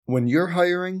When you're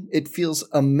hiring, it feels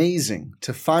amazing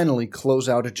to finally close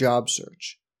out a job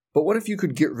search. But what if you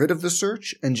could get rid of the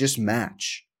search and just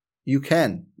match? You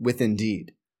can with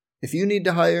Indeed. If you need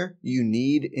to hire, you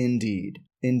need Indeed.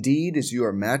 Indeed is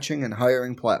your matching and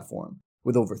hiring platform.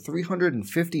 With over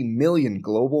 350 million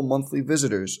global monthly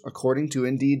visitors, according to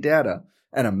Indeed data,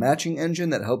 and a matching engine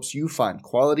that helps you find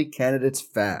quality candidates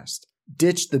fast.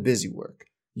 Ditch the busy work.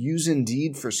 Use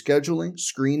Indeed for scheduling,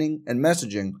 screening, and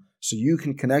messaging so you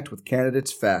can connect with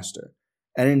candidates faster.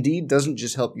 And Indeed doesn't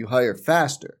just help you hire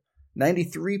faster.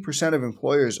 93% of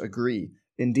employers agree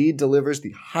Indeed delivers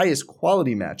the highest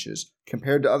quality matches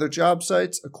compared to other job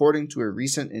sites, according to a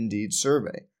recent Indeed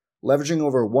survey. Leveraging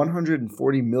over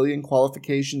 140 million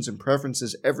qualifications and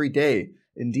preferences every day,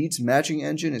 Indeed's matching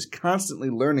engine is constantly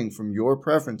learning from your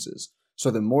preferences, so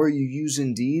the more you use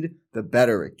Indeed, the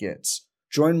better it gets.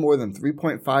 Join more than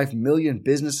 3.5 million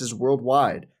businesses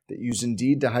worldwide that use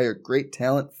Indeed to hire great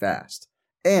talent fast.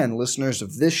 And listeners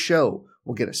of this show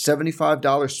will get a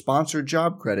 $75 sponsored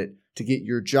job credit to get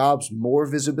your jobs more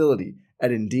visibility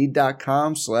at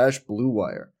Indeed.com/Blue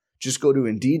Wire. Just go to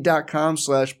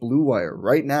Indeed.com/Blue Wire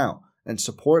right now and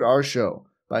support our show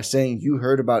by saying you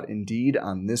heard about Indeed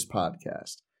on this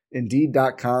podcast.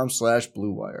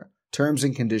 Indeed.com/Blue Wire. Terms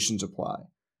and conditions apply.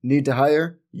 Need to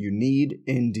hire? You need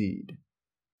Indeed.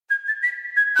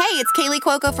 Hey, it's Kaylee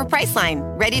Cuoco for Priceline.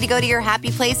 Ready to go to your happy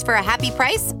place for a happy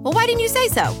price? Well, why didn't you say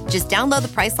so? Just download the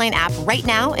Priceline app right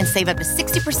now and save up to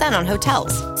 60% on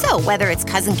hotels. So whether it's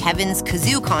Cousin Kevin's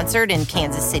Kazoo Concert in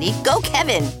Kansas City, go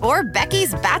Kevin, or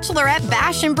Becky's Bachelorette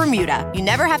Bash in Bermuda, you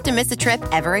never have to miss a trip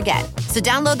ever again. So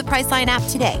download the Priceline app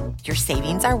today. Your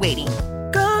savings are waiting.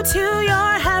 Go to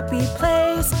your happy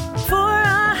place for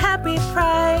a happy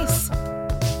price.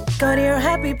 Go to your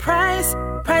happy price,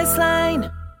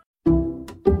 Priceline.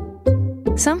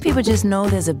 Some people just know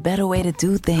there's a better way to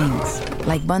do things,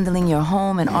 like bundling your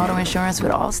home and auto insurance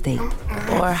with Allstate,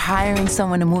 or hiring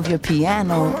someone to move your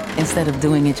piano instead of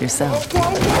doing it yourself.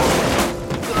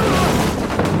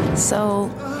 So,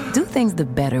 do things the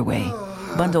better way.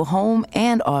 Bundle home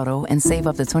and auto and save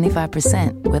up to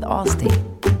 25% with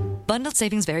Allstate. Bundled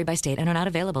savings vary by state and are not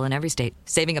available in every state.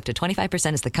 Saving up to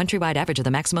 25% is the countrywide average of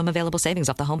the maximum available savings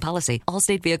off the home policy.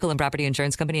 Allstate Vehicle and Property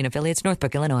Insurance Company and Affiliates,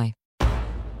 Northbrook, Illinois.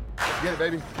 Get it,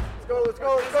 baby. Let's go, let's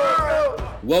go, let's go, let's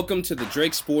go. Welcome to the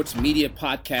Drake Sports Media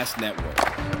Podcast Network.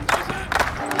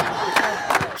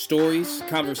 Stories,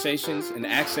 conversations, and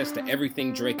access to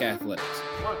everything Drake athletics.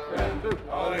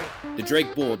 The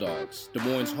Drake Bulldogs, Des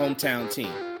Moines' hometown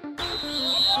team.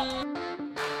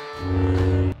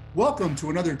 Welcome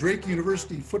to another Drake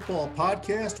University football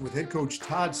podcast with head coach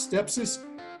Todd Stepsis.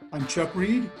 I'm Chuck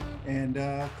Reed, and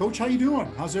Coach, how you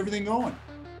doing? How's everything going?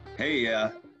 Hey,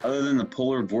 other than the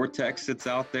polar vortex that's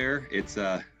out there, it's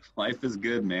life is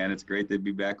good, man. It's great to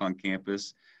be back on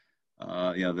campus.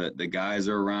 The guys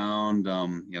are around.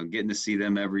 Getting to see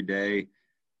them every day,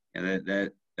 and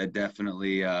that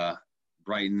definitely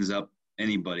brightens up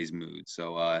anybody's mood.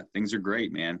 So things are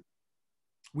great, man.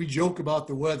 We joke about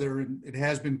the weather, and it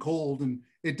has been cold, and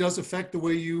it does affect the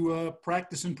way you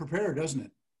practice and prepare, doesn't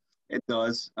it? It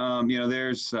does.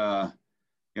 There's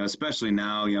especially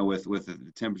now, with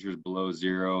the temperatures below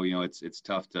zero, it's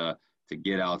tough to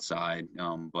get outside.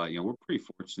 But we're pretty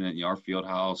fortunate. Our field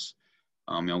house,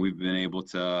 we've been able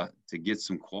to get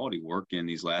some quality work in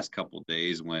these last couple of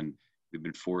days when we've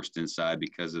been forced inside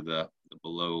because of the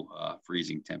below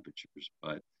freezing temperatures.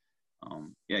 But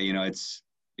it's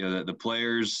the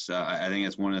players. I think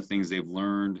that's one of the things they've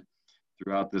learned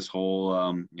throughout this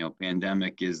whole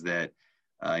pandemic is that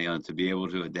to be able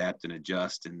to adapt and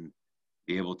adjust and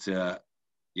be able to,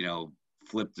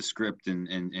 flip the script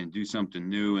and do something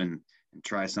new and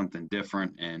try something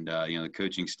different. And, the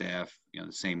coaching staff,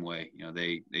 the same way,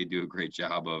 they do a great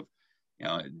job of,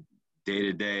 day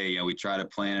to day, we try to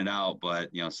plan it out, but,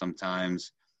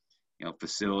 sometimes,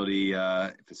 facility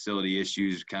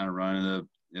issues kind of run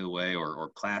in the way or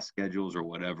class schedules or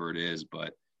whatever it is.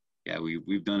 But yeah,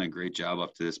 we've done a great job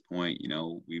up to this point.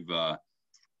 We've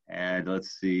had,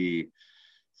 let's see,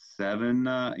 seven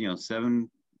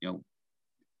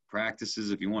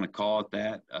practices, if you want to call it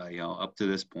that, up to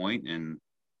this point. And,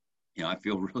 I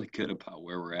feel really good about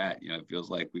where we're at. It feels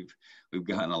like we've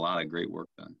gotten a lot of great work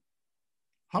done.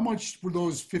 How much were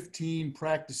those 15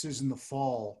 practices in the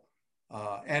fall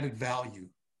added value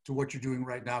to what you're doing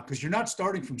right now? Because you're not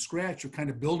starting from scratch. You're kind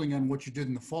of building on what you did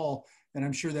in the fall. And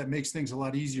I'm sure that makes things a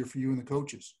lot easier for you and the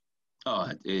coaches.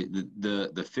 Oh,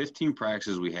 the 15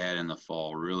 practices we had in the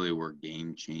fall really were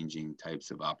game-changing types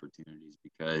of opportunities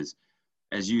because,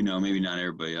 as you know, maybe not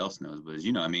everybody else knows, but as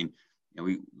you know,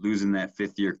 we losing that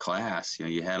fifth-year class,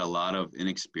 you had a lot of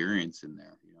inexperience in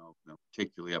there,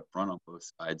 particularly up front on both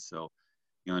sides. So,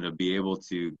 to be able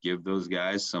to give those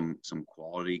guys some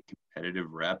quality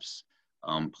competitive reps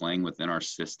playing within our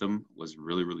system was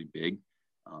really, really big.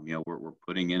 We're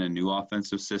putting in a new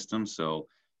offensive system. So,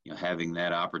 having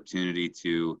that opportunity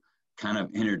to kind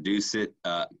of introduce it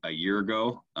a year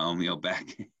ago,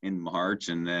 back in March,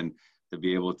 and then to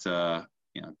be able to,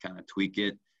 kind of tweak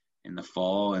it in the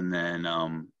fall, and then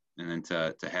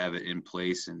to have it in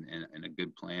place and a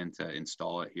good plan to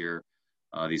install it here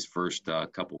these first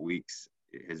couple weeks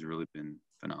has really been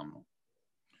phenomenal.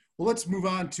 Well, let's move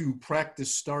on to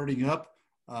practice starting up.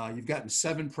 You've gotten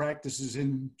 7 practices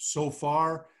in so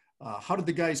far. How did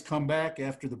the guys come back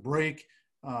after the break?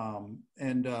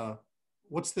 And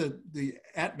what's the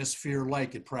atmosphere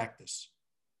like at practice?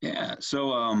 Yeah.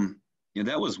 So,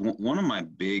 that was one of my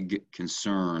big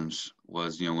concerns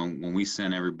was, when we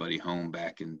sent everybody home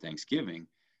back in Thanksgiving,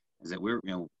 is that we're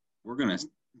going to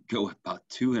go about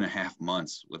 2.5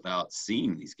 months without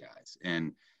seeing these guys.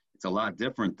 And it's a lot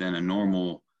different than a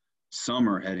normal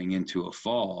summer heading into a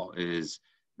fall is,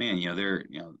 man,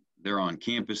 they're on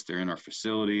campus, they're in our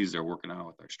facilities, they're working out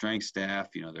with our strength staff,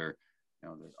 our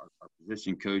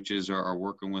position coaches are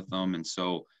working with them. And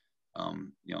so,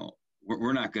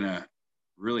 we're not going to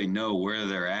really know where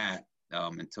they're at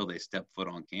until they step foot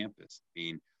on campus. I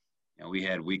mean, we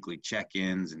had weekly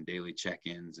check-ins and daily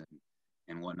check-ins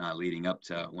and whatnot leading up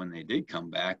to when they did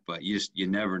come back, but you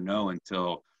never know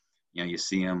until, you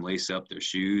see them lace up their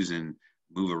shoes and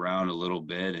move around a little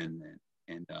bit.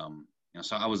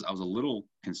 So I was a little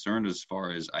concerned as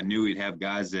far as I knew we'd have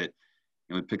guys that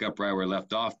would pick up right where we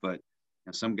left off, but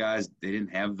some guys, they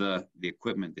didn't have the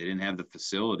equipment, they didn't have the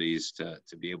facilities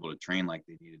to be able to train like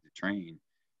they needed to train.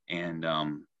 And,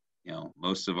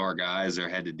 most of our guys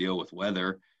had to deal with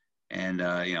weather, and,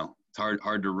 it's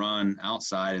hard to run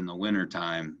outside in the winter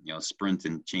time, sprint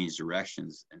and change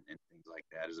directions and things like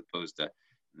that, as opposed to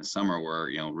in the summer where,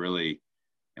 really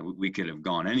we could have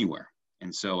gone anywhere.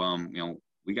 And so,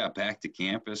 we got back to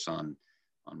campus on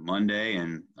Monday,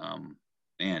 and,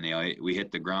 we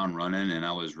hit the ground running, and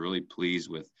I was really pleased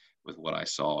with what I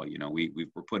saw. We're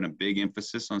putting a big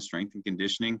emphasis on strength and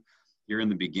conditioning here in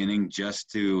the beginning, just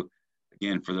to,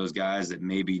 again, for those guys that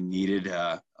maybe needed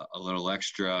a little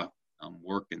extra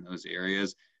work in those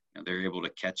areas, they're able to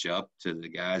catch up to the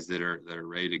guys that are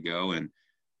ready to go. And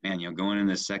man, going in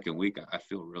this second week, I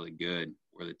feel really good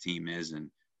where the team is and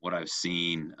what I've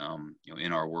seen,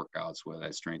 in our workouts, whether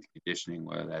that's strength and conditioning,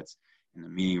 whether that's in the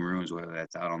meeting rooms, whether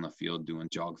that's out on the field doing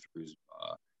jog throughs.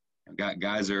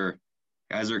 Guys are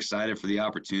excited for the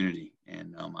opportunity,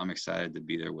 and I'm excited to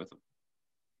be there with them.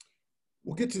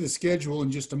 We'll get to the schedule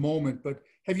in just a moment, but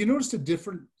have you noticed a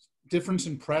difference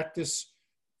in practice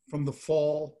from the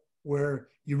fall where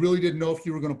you really didn't know if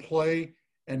you were going to play,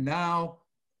 and now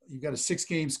you've got a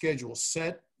 6-game schedule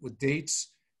set with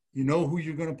dates, who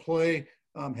you're going to play?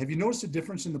 Have you noticed a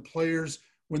difference in the players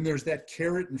when there's that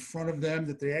carrot in front of them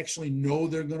that they actually know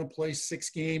they're going to play 6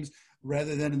 games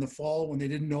rather than in the fall when they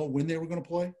didn't know when they were going to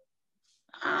play?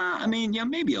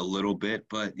 Maybe a little bit,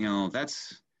 but,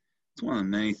 that's one of the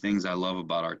many things I love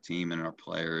about our team and our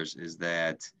players is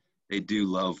that they do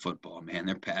love football, man.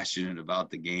 They're passionate about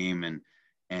the game, and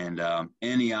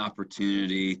any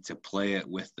opportunity to play it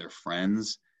with their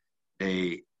friends,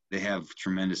 they have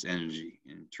tremendous energy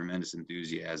and tremendous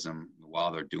enthusiasm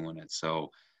while they're doing it. So,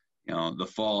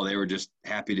 the fall, they were just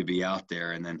happy to be out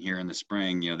there. And then here in the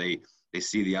spring, they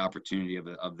see the opportunity of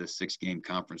the 6-game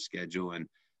conference schedule, and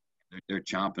they're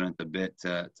chomping at the bit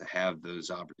to have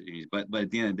those opportunities. But at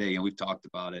the end of the day, we've talked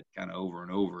about it kind of over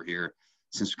and over here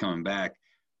since coming back.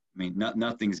 I mean,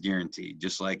 nothing's guaranteed,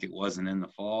 just like it wasn't in the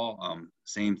fall.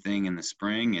 Same thing in the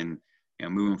spring. And,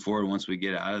 moving forward, once we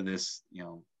get out of this,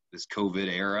 this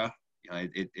COVID era,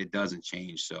 it doesn't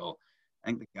change. So I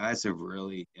think the guys have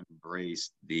really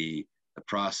embraced the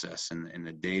process and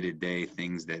the day-to-day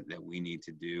things that we need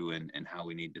to do and how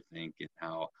we need to think, and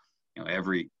how,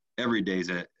 every day is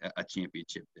a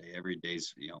championship day. Every day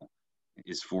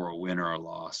is for a win or a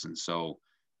loss. And so,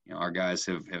 our guys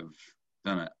have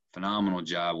done a phenomenal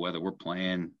job, whether we're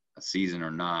playing a season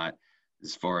or not,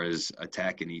 as far as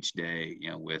attacking each day,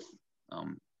 with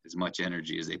as much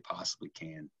energy as they possibly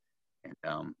can.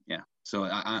 And so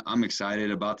I'm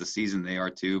excited about the season. They are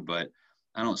too, but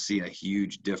I don't see a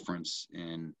huge difference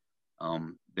in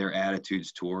their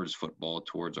attitudes towards football,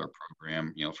 towards our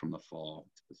program, from the fall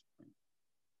to the spring.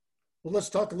 Well, let's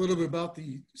talk a little bit about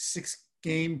the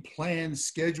 6-game plan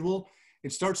schedule.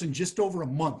 It starts in just over a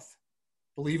month,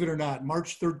 believe it or not.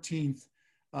 March 13th,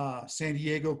 San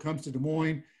Diego comes to Des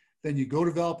Moines. Then you go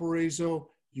to Valparaiso,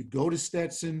 you go to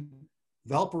Stetson.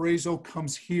 Valparaiso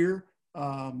comes here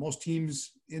Most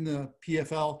teams in the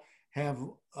PFL have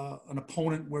an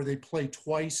opponent where they play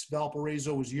twice.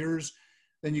 Valparaiso is yours.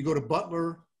 Then you go to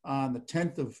Butler on the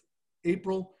 10th of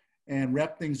April and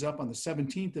wrap things up on the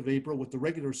 17th of April with the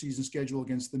regular season schedule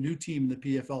against the new team in the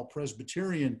PFL,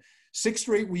 Presbyterian. 6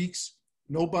 straight weeks,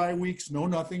 no bye weeks, no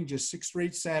nothing, just 6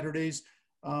 straight Saturdays.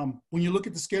 When you look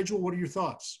at the schedule, what are your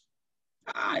thoughts?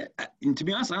 To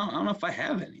be honest, I don't know if I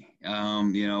have any.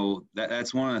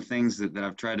 That's one of the things that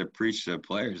I've tried to preach to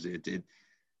players.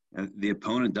 The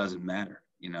opponent doesn't matter.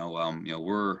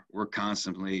 We're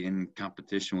constantly in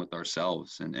competition with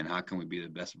ourselves, and how can we be the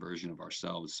best version of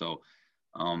ourselves? So,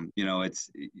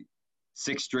 it's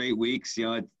 6 straight weeks.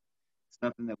 It's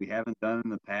nothing that we haven't done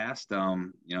in the past.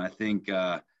 I think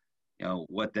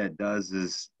what that does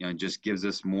is just gives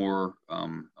us more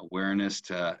awareness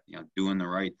to doing the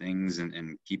right things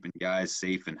and keeping guys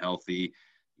safe and healthy.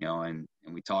 And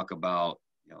we talk about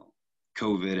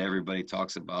COVID. Everybody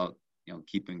talks about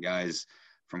keeping guys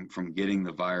from getting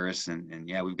the virus, and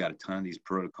yeah, we've got a ton of these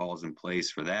protocols in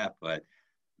place for that. But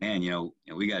man,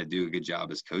 we got to do a good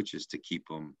job as coaches to keep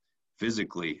them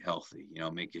physically healthy.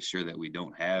 Making sure that we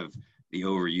don't have the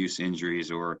overuse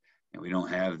injuries, or we don't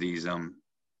have these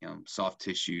soft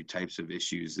tissue types of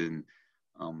issues. And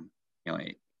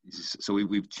so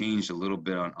we've changed a little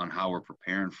bit on how we're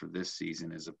preparing for this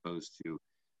season, as opposed to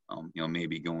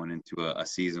maybe going into a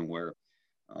season where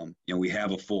we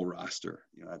have a full roster.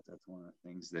 That's one of the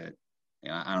things that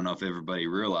I don't know if everybody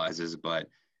realizes, but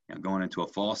going into a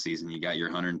fall season, you got your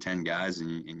 110 guys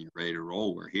and you're ready to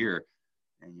roll. We're here,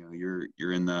 and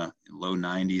you're in the low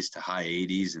 90s to high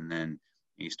 80s, and then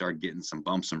you start getting some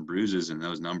bumps and bruises, and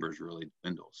those numbers really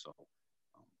dwindle. So,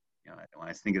 when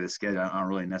I think of the schedule, I don't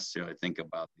really necessarily think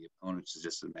about the opponents. It's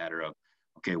just a matter of,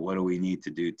 okay, what do we need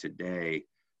to do today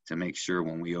to make sure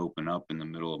when we open up in the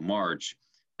middle of March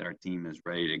that our team is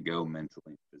ready to go mentally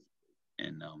and physically.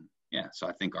 And, so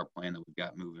I think our plan that we've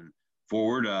got moving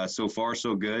forward, so far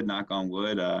so good, knock on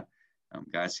wood,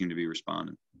 guys seem to be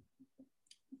responding.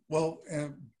 Well,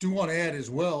 do want to add as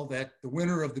well that the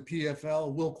winner of the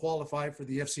PFL will qualify for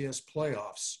the FCS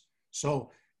playoffs. So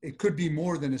it could be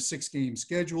more than a 6-game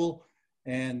schedule,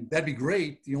 and that'd be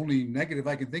great. The only negative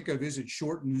I can think of is it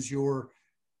shortens your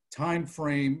time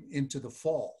frame into the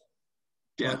fall.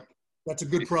 Yeah. But that's a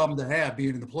good problem to have,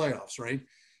 being in the playoffs, right?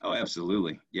 Oh,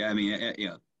 absolutely. Yeah. I mean,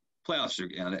 playoffs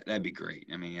are, that'd be great.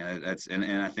 I mean, that's, and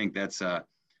I think that's,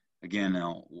 again,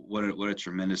 what a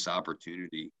tremendous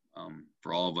opportunity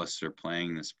for all of us that are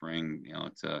playing this spring,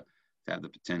 to have the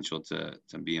potential to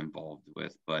be involved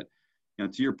with. But,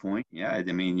 to your point, yeah, I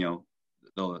mean,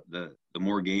 the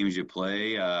more games you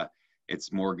play,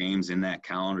 it's more games in that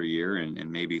calendar year,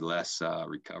 and maybe less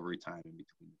recovery time in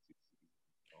between the two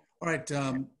seasons. All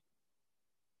right.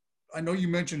 I know you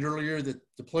mentioned earlier that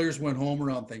the players went home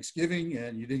around Thanksgiving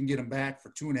and you didn't get them back for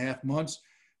 2.5 months,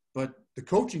 but the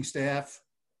coaching staff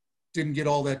didn't get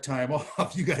all that time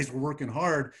off. You guys were working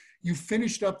hard. You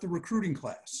finished up the recruiting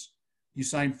class. You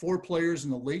signed 4 players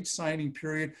in the late signing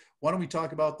period. Why don't we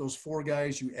talk about those 4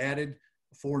 guys you added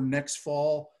for next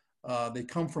fall? They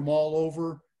come from all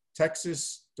over: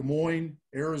 Texas, Des Moines,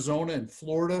 Arizona, and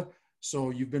Florida.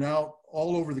 So you've been out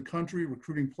all over the country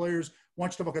recruiting players. Why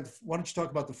don't you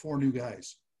talk about the 4 new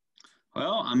guys?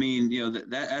 Well, I mean,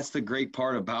 that's the great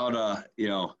part about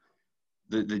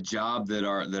the job that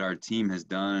our team has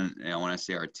done. When I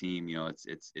say our team,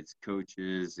 it's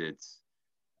coaches,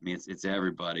 it's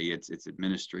everybody, it's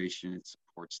administration, it's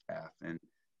support staff, and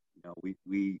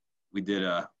we did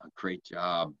a great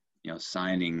job,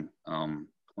 signing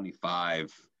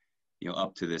 25,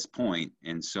 up to this point,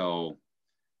 and so.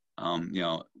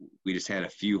 We just had a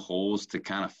few holes to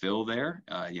kind of fill there,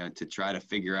 to try to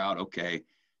figure out, okay,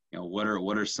 what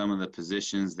are some of the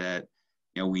positions that,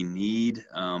 we need,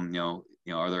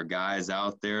 are there guys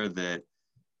out there that,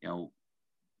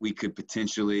 we could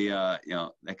potentially,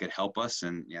 that could help us.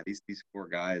 And these 4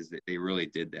 guys, that they really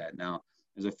did that. Now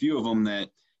there's a few of them that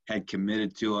had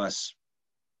committed to us,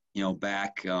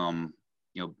 back,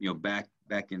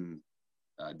 back in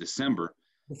December.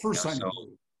 The first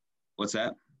signing. What's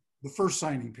that? The first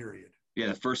signing period. Yeah,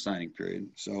 the first signing period.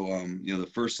 So,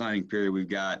 the first signing period, we've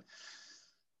got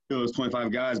those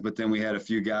 25 guys, but then we had a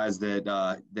few guys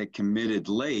that committed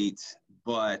late.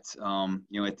 But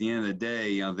at the end of the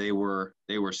day, they were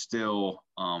still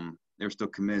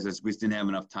committed. We just didn't have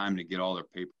enough time to get all their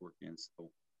paperwork in, so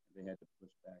they had to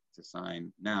push back to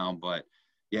sign now. But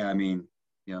yeah, I mean,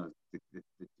 the 2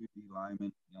 D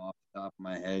linemen, off the top of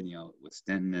my head, with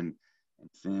Stenton and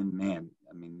Finn, man,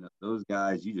 I mean, those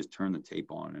guys, you just turn the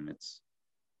tape on and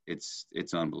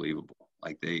it's unbelievable.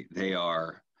 Like they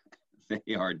are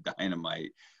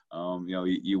dynamite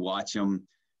You watch them,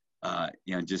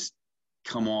 just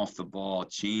come off the ball,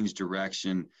 change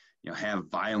direction, have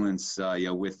violence,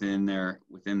 within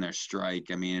their strike.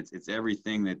 I mean, it's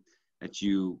everything that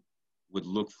you would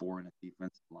look for in a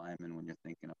defensive lineman when you're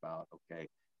thinking about, okay,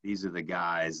 these are the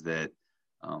guys that,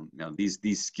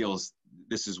 these skills,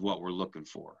 this is what we're looking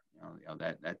for,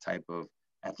 that type of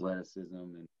athleticism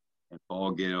and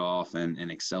ball get off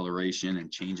and acceleration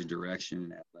and change of direction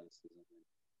and athleticism.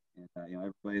 And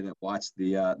everybody that watched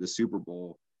the Super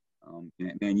Bowl,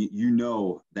 man,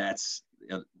 that's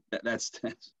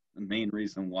the main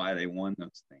reason why they won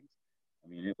those things. I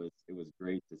mean, it was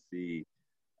great to see,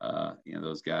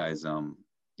 those guys,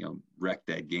 wreck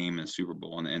that game in the Super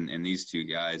Bowl, and these two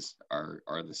guys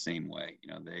are the same way.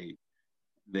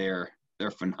 They're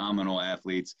phenomenal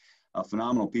athletes,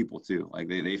 phenomenal people too. Like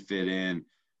they fit in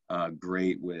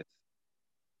great with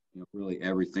really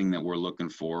everything that we're looking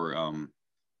for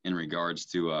in regards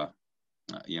to a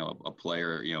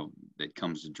player that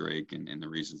comes to Drake and the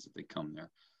reasons that they come there.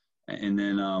 And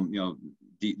then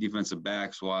defensive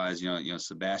backs wise,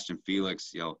 Sebastian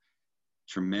Felix,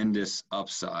 tremendous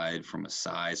upside from a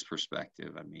size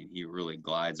perspective. I mean, he really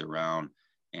glides around,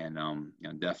 and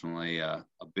definitely a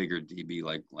bigger DB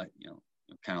like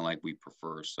kind of like we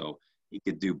prefer. So he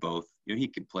could do both. He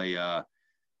could play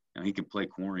he could play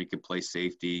corner, he could play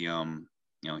safety. He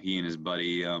and his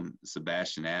buddy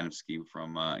Sebastian Adamski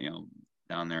from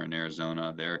down there in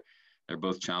Arizona, they're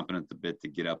both chomping at the bit to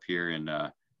get up here, and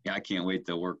I can't wait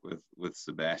to work with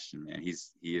Sebastian, man.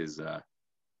 He's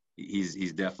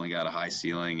definitely got a high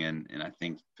ceiling, and I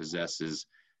think possesses,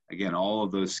 again, all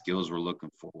of those skills we're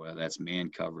looking for, whether that's man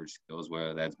coverage skills,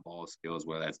 whether that's ball skills,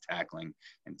 whether that's tackling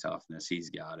and toughness. He's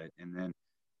got it. And then,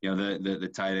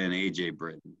 the tight end, AJ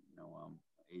Britton.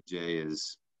 AJ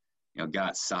is,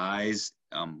 got size,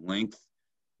 length,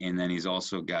 and then he's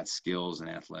also got skills and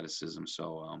athleticism.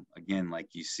 So, again, like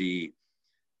you see,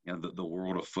 the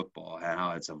world of football,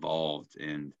 how it's evolved,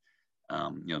 and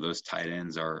those tight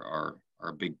ends are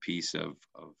a big piece of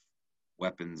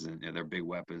weapons, and they're big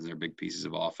weapons. They're big pieces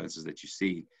of offenses that you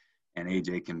see, and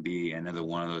AJ can be another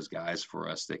one of those guys for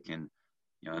us that can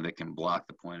block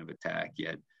the point of attack,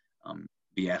 yet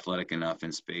be athletic enough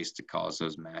in space to cause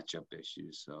those matchup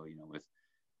issues. So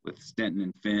with Stenton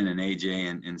and Finn and AJ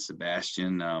and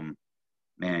Sebastian,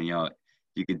 man,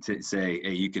 you could say,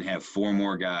 hey, you can have 4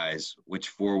 more guys. Which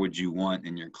 4 would you want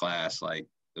in your class? Like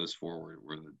those 4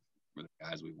 were the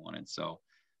guys we wanted. So,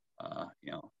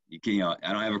 you can,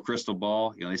 I don't have a crystal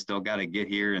ball. They still got to get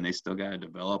here, and they still got to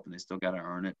develop, and they still got to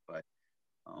earn it. But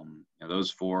those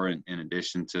 4, in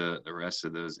addition to the rest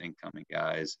of those incoming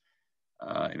guys,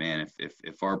 man,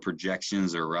 if our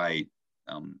projections are right,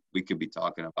 we could be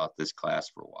talking about this class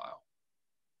for a while.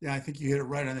 Yeah, I think you hit it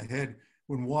right on the head.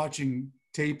 When watching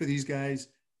tape of these guys,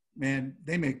 man,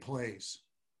 they make plays.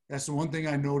 That's the one thing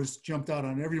I noticed, jumped out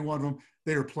on every one of them.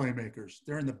 They are playmakers.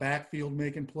 They're in the backfield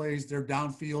making plays. They're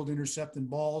downfield intercepting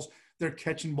balls. They're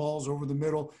catching balls over the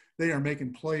middle. They are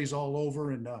making plays all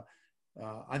over. And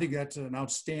I think that's an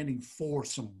outstanding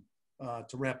foursome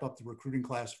to wrap up the recruiting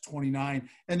class of 29.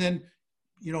 And then,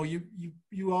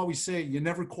 you always say you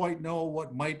never quite know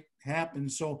what might happen.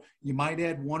 So you might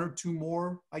add 1 or 2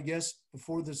 more, I guess,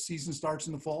 before the season starts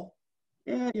in the fall.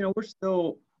 Yeah,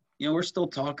 we're still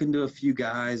talking to a few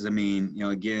guys. I mean,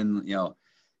 again,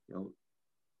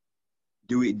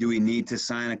 do we need to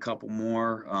sign a couple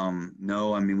more?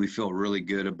 No, I mean, we feel really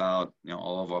good about,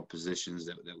 all of our positions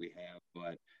that we have,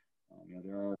 but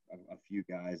there are a few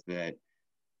guys that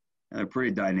they're pretty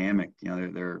dynamic.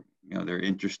 They're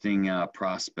interesting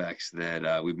prospects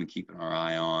that we've been keeping our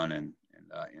eye on and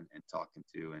talking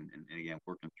to, and again,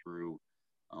 working through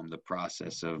the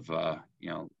process of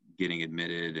getting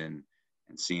admitted and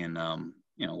seeing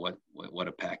what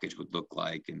a package would look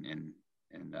like and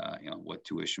what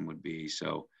tuition would be.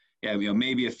 So yeah,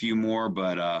 maybe a few more,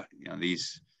 but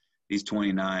these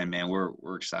 29, man,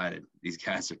 we're excited. These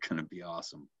guys are going to be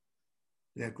awesome.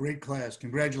 Yeah, great class.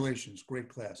 Congratulations. Great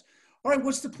class. All right,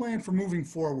 what's the plan for moving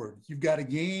forward? You've got a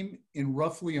game in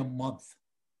roughly a month.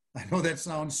 I know that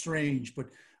sounds strange, but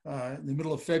in the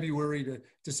middle of February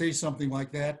to say something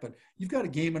like that, but you've got a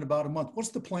game in about a month. What's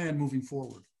the plan moving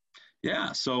forward?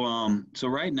 Yeah, so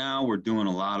right now we're doing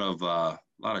a lot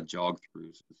of jog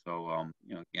throughs. So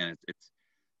again,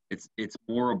 it's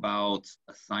more about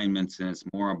assignments, and it's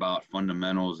more about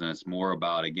fundamentals, and it's more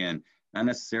about, again, not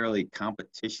necessarily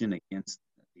competition against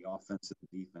the offense and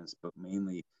the defense, but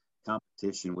mainly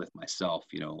competition with myself.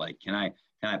 Like, can I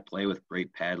play with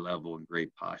great pad level and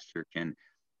great posture? Can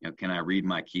I read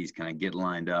my keys? Can I get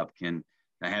lined up? Can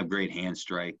I have great hand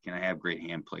strike? Can I have great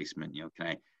hand placement?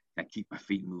 Can keep my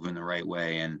feet moving the right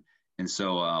way. And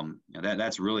so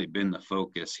that's really been the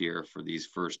focus here for these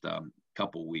first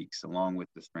couple weeks, along with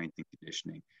the strength and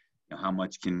conditioning. How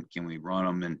much can we run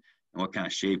them, and what kind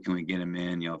of shape can we get them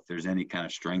in? If there's any kind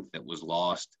of strength that was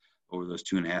lost over those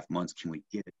 2.5 months, can we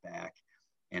get it back?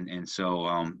 And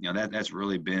so that's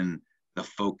really been the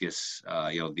focus,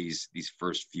 these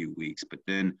first few weeks. But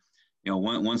then,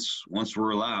 once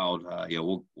we're allowed,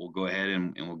 we'll go ahead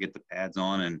and we'll get the pads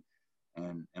on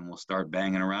and we'll start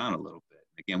banging around a little bit.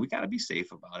 Again, we got to be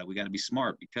safe about it. We got to be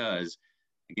smart because,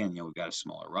 again, we've got a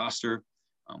smaller roster.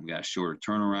 We got a shorter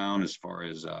turnaround as far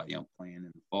as playing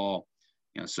in the fall.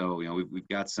 So we've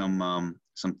got some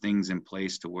things in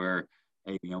place to where,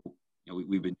 hey,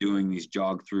 we've been doing these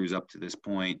jog throughs up to this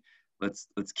point. Let's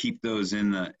keep those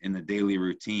in the daily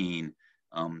routine.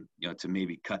 To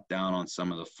maybe cut down on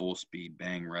some of the full speed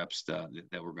bang reps that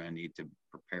we're going to need to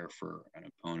prepare for an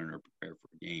opponent or prepare for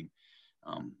a game.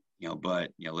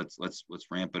 But let's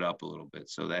ramp it up a little bit.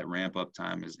 So that ramp up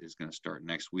time is going to start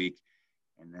next week,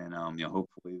 and then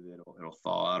hopefully it'll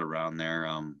thaw out around there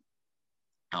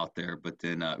out there. But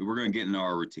then we're going to get into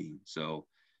our routine. So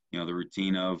the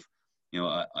routine of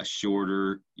a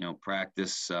shorter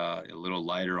practice, a little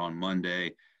lighter on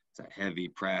Monday. It's a heavy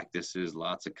practices,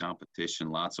 lots of competition,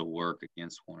 lots of work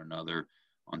against one another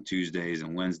on Tuesdays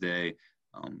and Wednesday.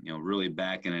 Really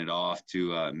backing it off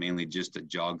to mainly just a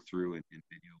jog through and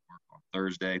video work on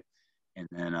Thursday. And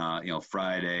then,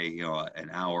 Friday, an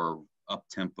hour up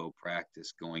tempo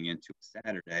practice going into a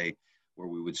Saturday where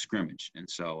we would scrimmage. And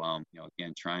so,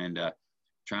 again, trying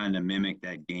to mimic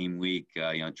that game week,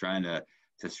 trying to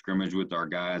scrimmage with our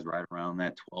guys right around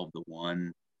that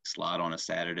 12-1 slot on a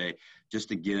Saturday, just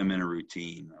to get them in a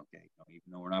routine. Okay, even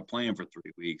though we're not playing for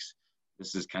 3 weeks,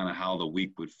 this is kind of how the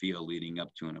week would feel leading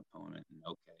up to an opponent. And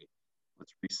okay,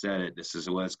 let's reset it. This is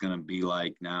what it's going to be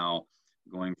like now,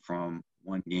 going from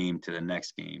one game to the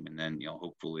next game, and then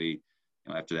hopefully,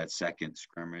 after that second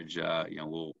scrimmage,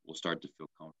 we'll start to feel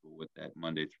comfortable with that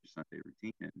Monday through Sunday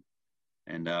routine,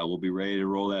 and we'll be ready to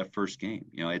roll that first game.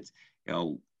 It's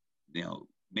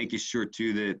making sure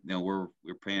too that we're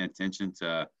paying attention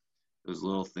to those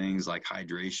little things like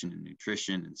hydration and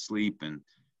nutrition and sleep and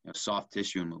soft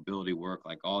tissue and mobility work.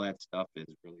 Like all that stuff is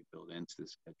really built into the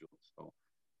schedule. So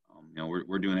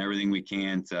we're doing everything we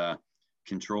can to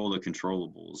control the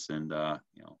controllables, and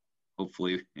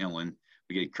hopefully when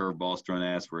we get curveballs thrown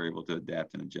at us, we're able to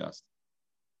adapt and adjust.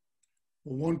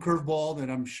 Well, one curveball that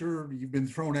I'm sure you've been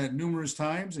thrown at numerous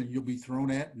times and you'll be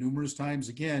thrown at numerous times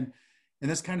again, and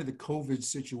that's kind of the COVID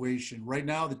situation. Right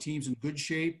now, the team's in good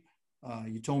shape.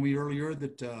 You told me earlier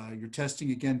that you're testing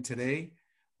again today,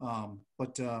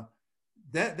 but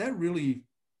that really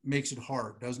makes it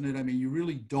hard, doesn't it? I mean, you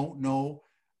really don't know.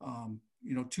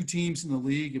 Two teams in the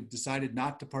league have decided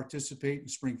not to participate in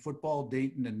spring football,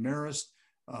 Dayton and Marist,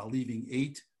 leaving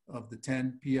 8 of the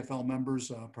 10 PFL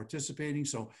members participating.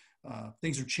 So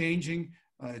things are changing.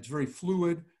 It's very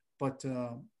fluid, but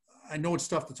I know it's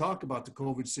tough to talk about the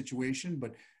COVID situation,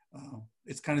 but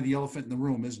it's kind of the elephant in the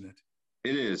room, isn't it?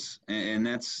 It is. And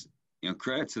that's,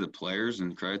 credit to the players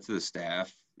and credit to the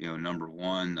staff, number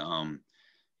one,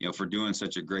 for doing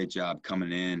such a great job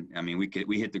coming in. I mean,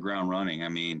 we hit the ground running. I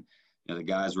mean, the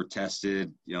guys were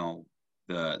tested,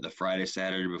 the Friday,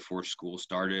 Saturday before school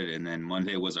started, and then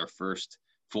Monday was our first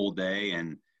full day,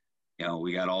 and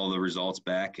we got all the results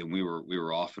back, and we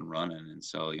were off and running. And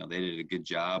so they did a good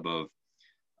job of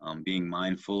being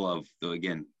mindful of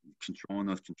controlling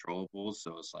those controllables.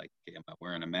 So it's like, okay, am I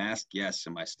wearing a mask? Yes.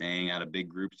 Am I staying out of big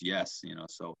groups? Yes.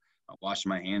 So I'm washing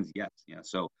my hands. Yes.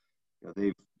 So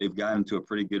they've gotten to a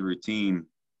pretty good routine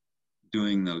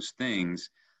doing those things.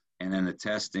 And then the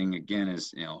testing again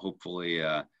is, hopefully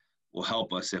will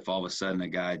help us if all of a sudden a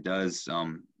guy does,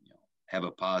 have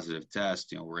a positive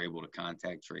test, we're able to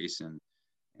contact trace and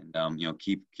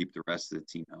keep the rest of the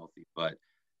team healthy. But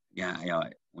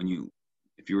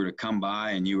if you were to come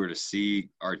by and you were to see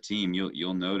our team,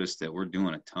 you'll notice that we're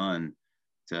doing a ton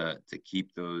to keep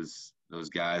those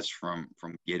guys from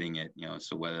getting it.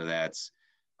 So whether that's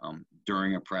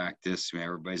during a practice,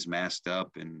 everybody's masked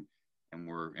up and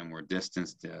we're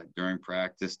distanced during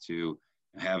practice, to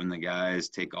having the guys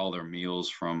take all their meals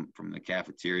from the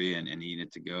cafeteria and eat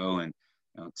it to go, and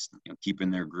keeping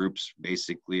their groups.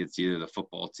 Basically, it's either the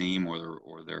football team or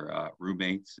their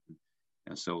roommates.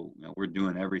 And so we're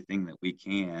doing everything that we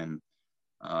can,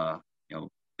 that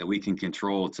we can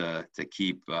control to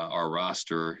keep our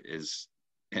roster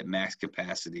at max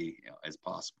capacity as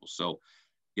possible. So,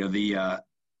 the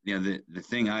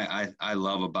thing I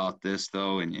love about this,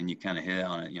 though, and you kind of hit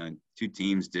on it, 2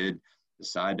 teams did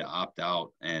decide to opt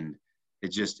out, and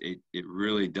it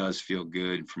really does feel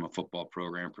good from a football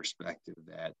program perspective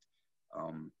that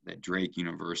that Drake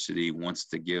University wants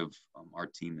to give our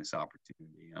team this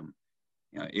opportunity.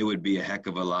 It would be a heck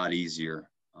of a lot easier,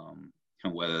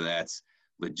 whether that's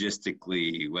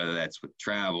logistically, whether that's with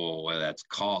travel, whether that's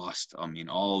cost.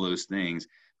 All those things.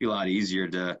 It'd be a lot easier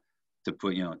to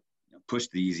put, push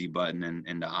the easy button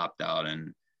and to opt out.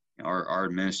 And our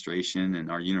administration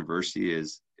and our university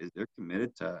is they're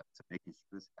committed to making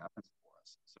sure this happens for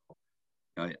us. So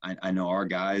I know our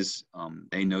guys,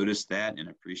 they notice that and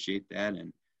appreciate that.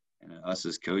 And us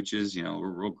as coaches, we're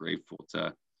real grateful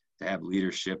to have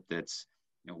leadership that's,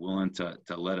 willing to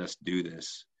let us do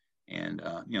this. And,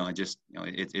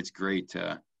 it's great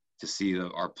to see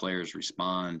our players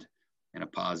respond in a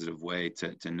positive way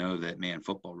to know that, man,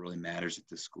 football really matters at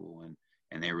this school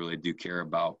and they really do care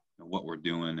about what we're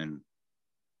doing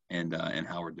and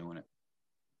how we're doing it.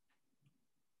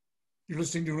 You're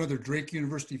listening to another Drake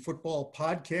University football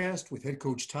podcast with head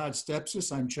coach Todd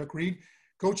Stepsis. I'm Chuck Reed.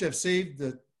 Coach, I've saved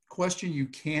the question you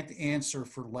can't answer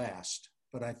for last,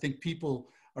 but I think people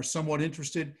are somewhat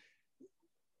interested.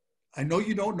 I know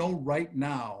you don't know right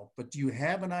now, but do you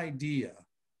have an idea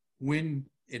when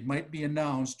it might be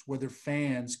announced whether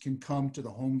fans can come to the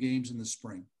home games in the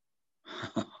spring?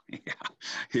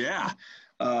 Yeah.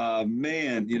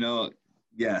 Man,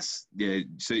 yes. Yeah.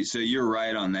 So you're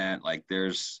right on that. Like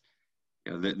there's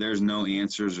no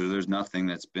answers or there's nothing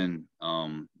that's been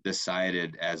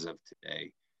decided as of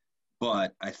today.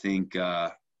 But I think,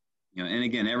 and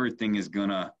again, everything is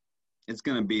it's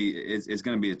going to be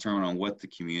determined on what the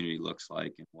community looks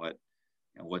like and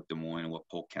what Des Moines and what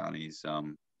Polk County's,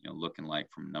 looking like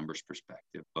from a numbers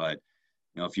perspective. But,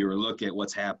 if you were to look at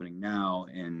what's happening now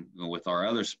and with our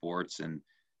other sports and,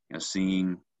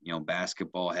 seeing,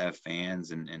 basketball have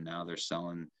fans and now they're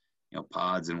selling,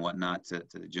 pods and whatnot to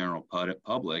the general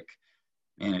public.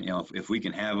 And, if we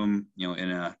can have them,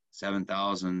 in a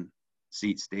 7,000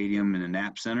 seat stadium in a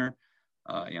Knapp Center,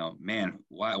 man,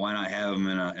 why not have them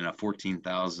in a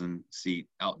 14,000 seat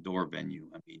outdoor venue?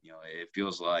 It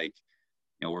feels like,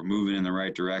 we're moving in the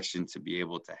right direction to be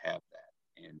able to have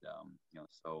that. And,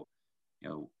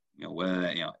 whether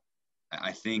that,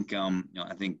 I think,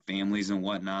 I think families and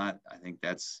whatnot, I think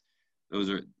those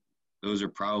are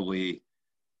probably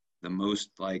the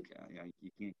most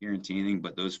you can't guarantee anything,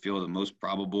 but those feel the most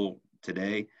probable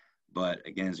today. But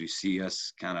again, as we see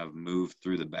us kind of move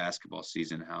through the basketball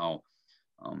season, how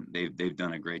they've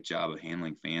done a great job of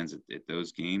handling fans at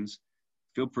those games.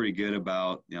 Feel pretty good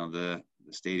about the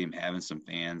stadium having some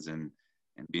fans and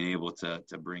being able to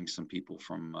bring some people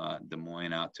from Des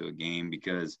Moines out to a game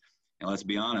because let's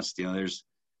be honest, there's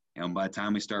by the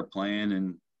time we start playing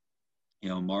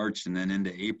in March and then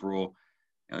into April,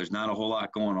 there's not a whole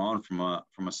lot going on from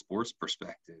a sports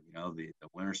perspective. The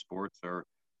winter sports are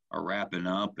wrapping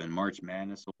up and March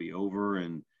Madness will be over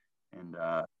and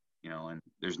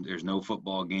there's no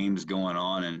football games going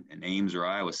on in Ames or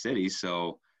Iowa City.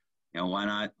 So, why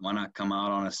not come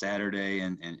out on a Saturday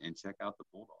and check out the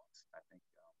Bulldogs?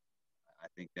 I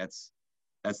think that's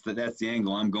the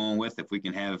angle I'm going with. If we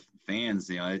can have fans,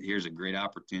 here's a great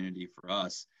opportunity for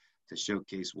us to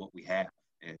showcase what we have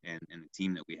and the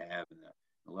team that we have and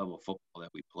the level of football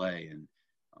that we play. And,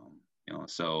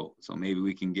 so maybe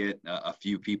we can get a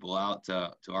few people out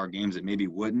to our games that maybe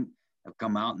wouldn't have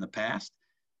come out in the past.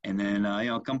 And then,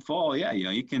 come fall,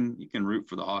 you can root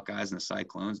for the Hawkeyes and the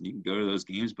Cyclones and you can go to those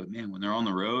games. But, man, when they're on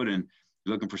the road and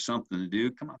you're looking for something to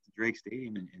do, come out to Drake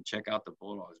Stadium and check out the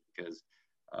Bulldogs because,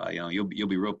 you'll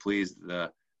be real pleased the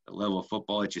level of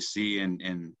football that you see and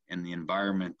the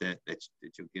environment that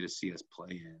you'll get to see us play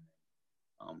in.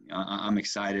 I'm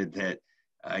excited that,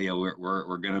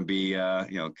 we're going to be,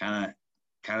 kind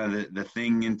of the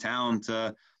thing in town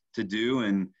to do.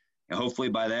 And hopefully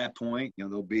by that point,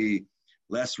 there'll be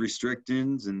less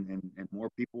restrictions and more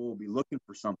people will be looking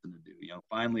for something to do,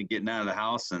 finally getting out of the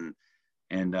house and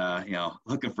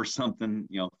looking for something,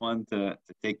 fun to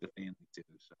take the family to.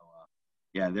 So,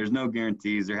 there's no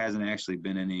guarantees. There hasn't actually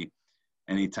been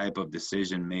any type of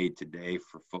decision made today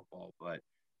for football. But,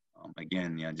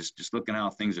 again, just looking how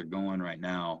things are going right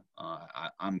now,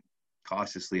 I'm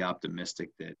cautiously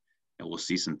optimistic that we'll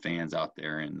see some fans out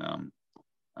there and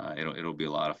it'll be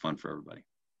a lot of fun for everybody.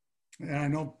 And I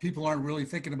know people aren't really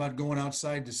thinking about going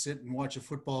outside to sit and watch a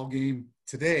football game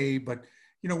today, but,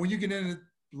 when you get into the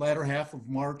latter half of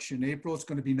March and April, it's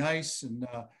going to be nice. And,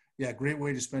 great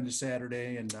way to spend a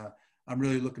Saturday. And I'm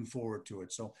really looking forward to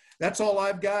it. So that's all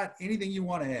I've got. Anything you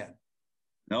want to add?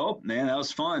 Nope, man, that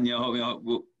was fun.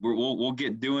 We'll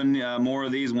get doing more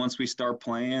of these once we start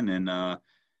playing. And,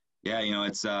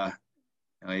 it's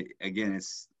again,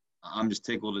 I'm just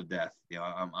tickled to death. You know,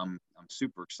 I'm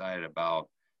super excited about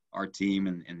our team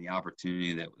and the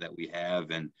opportunity that we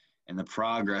have and the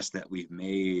progress that we've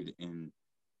made in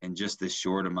just this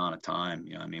short amount of time.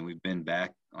 You know, I mean, we've been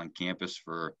back on campus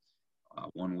for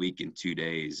 1 week and 2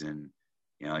 days, and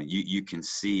you know, you can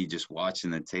see just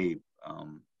watching the tape,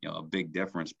 you know, a big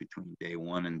difference between day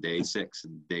 1 and day 6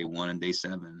 and day 1 and day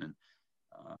 7. And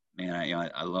man,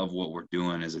 I love what we're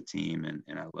doing as a team,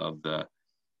 and I love the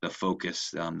focus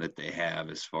that they have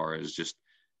as far as just,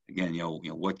 again, you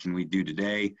know, what can we do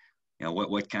today? You know,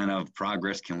 what kind of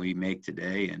progress can we make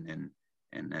today? And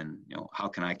then, you know, how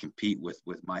can I compete with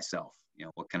myself? You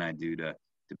know, what can I do to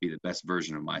be the best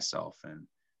version of myself? And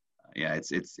yeah,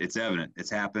 it's evident. It's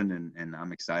happened, and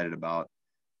I'm excited about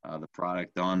the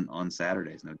product on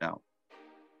Saturdays, no doubt.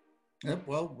 Yep,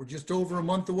 well, we're just over a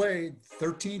month away,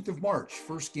 13th of March,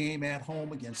 first game at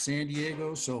home against San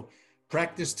Diego. So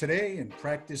practice today, and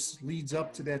practice leads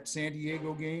up to that San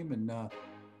Diego game. And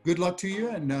good luck to you,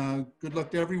 and good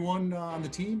luck to everyone on the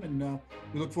team. And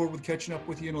we look forward to catching up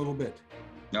with you in a little bit.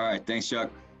 All right. Thanks,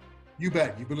 Chuck. You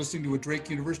bet. You've been listening to a Drake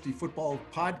University football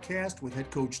podcast with head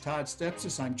coach Todd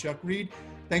Stepsis. I'm Chuck Reed.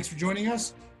 Thanks for joining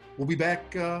us. We'll be back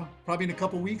probably in a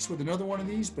couple weeks with another one of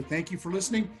these, but thank you for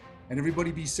listening, and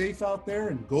everybody be safe out there,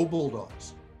 and go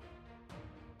Bulldogs.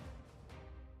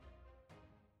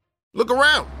 Look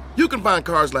around. You can find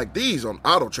cars like these on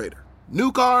AutoTrader.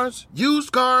 New cars,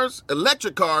 used cars,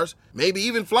 electric cars, maybe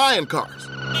even flying cars.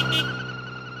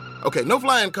 Okay, no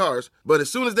flying cars, but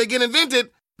as soon as they get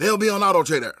invented, they'll be on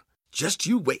AutoTrader. Just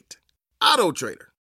you wait. AutoTrader.